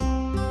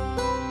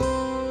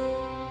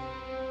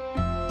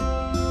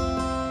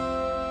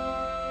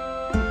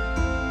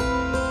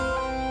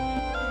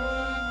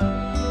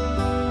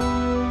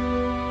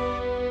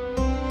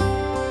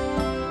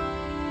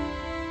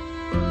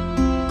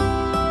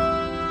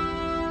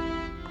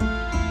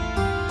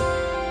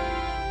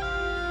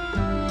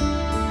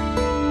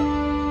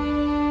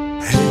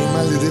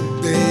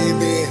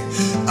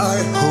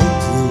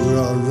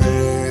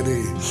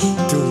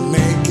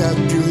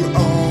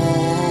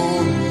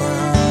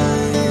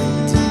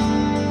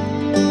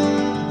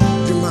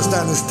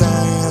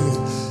understand.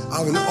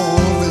 I will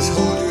always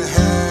hold your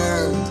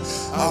hand.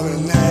 I will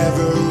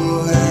never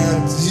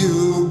let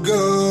you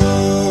go.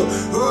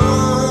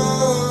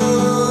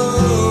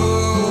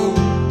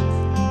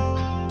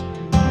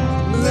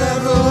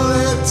 Never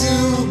let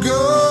you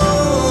go.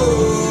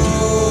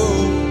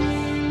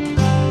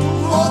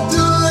 Want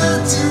to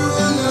let you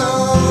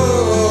know.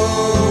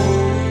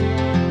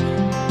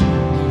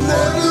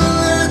 Never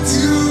let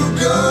you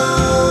go.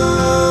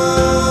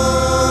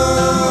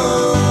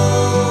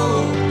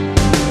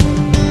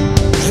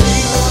 Hey,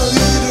 my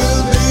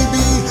little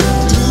baby,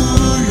 do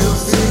you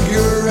think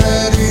you're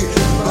ready?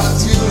 But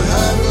you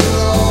have a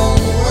long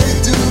way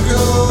to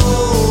go.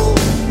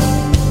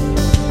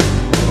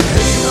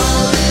 Hey, my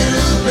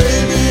little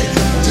baby,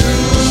 do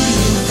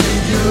you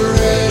think you're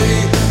ready?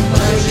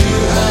 But you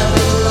have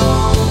a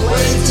long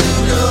way to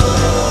go.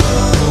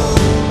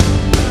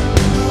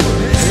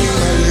 Hey,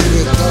 my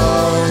little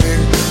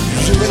darling,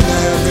 you will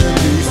never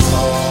be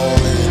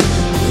falling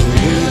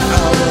with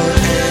our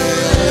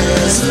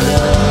endless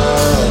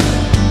love.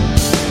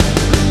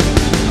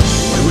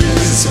 We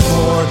will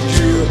support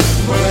you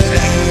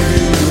whenever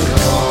you're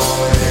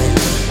calling.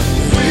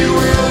 We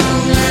will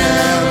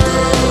never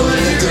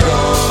let go.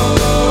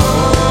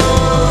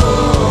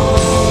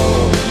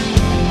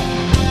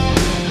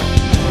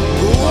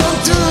 Want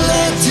to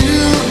let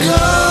you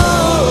go.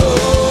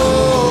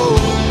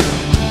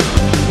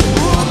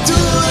 Want to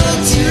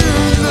let you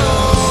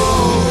know.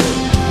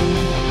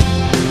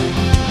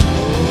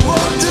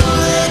 Want to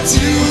let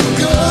you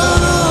go.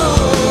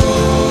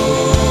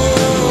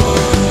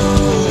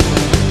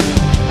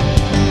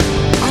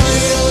 I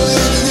am a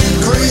little bit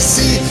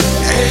crazy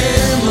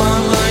and my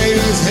mind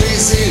is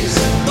hazy,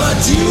 but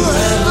you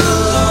have a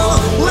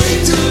long way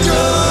to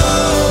go.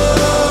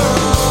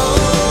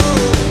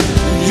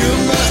 You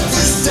must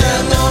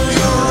stand on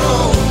your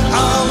own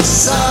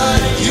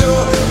outside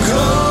your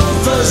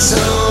comfort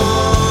zone.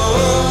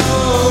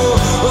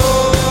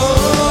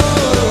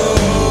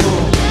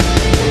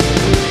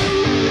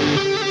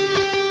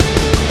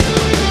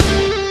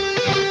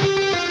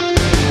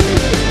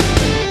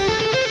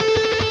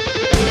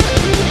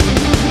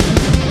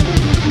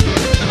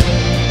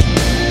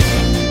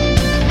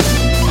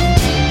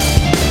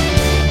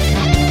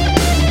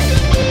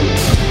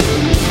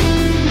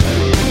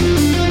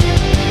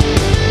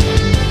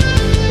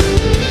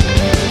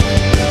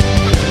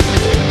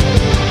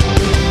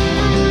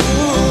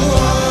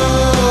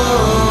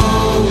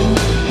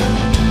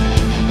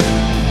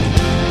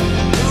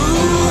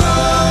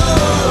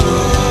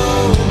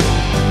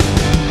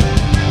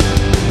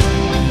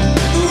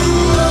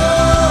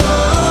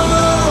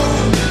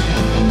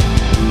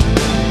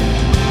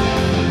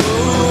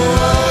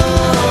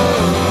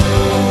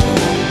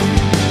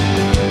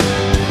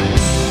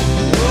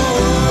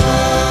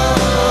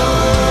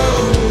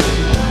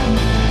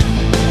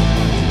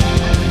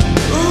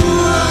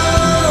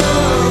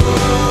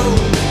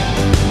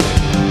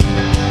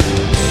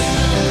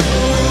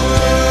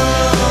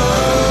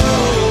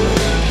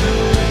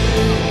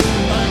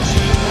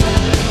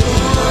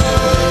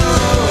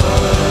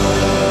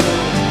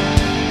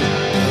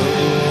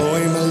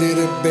 Hey, my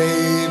little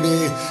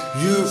baby,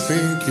 you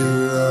think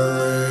you're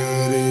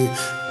ready,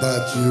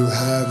 but you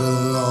have a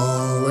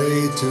long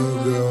way to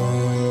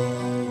go.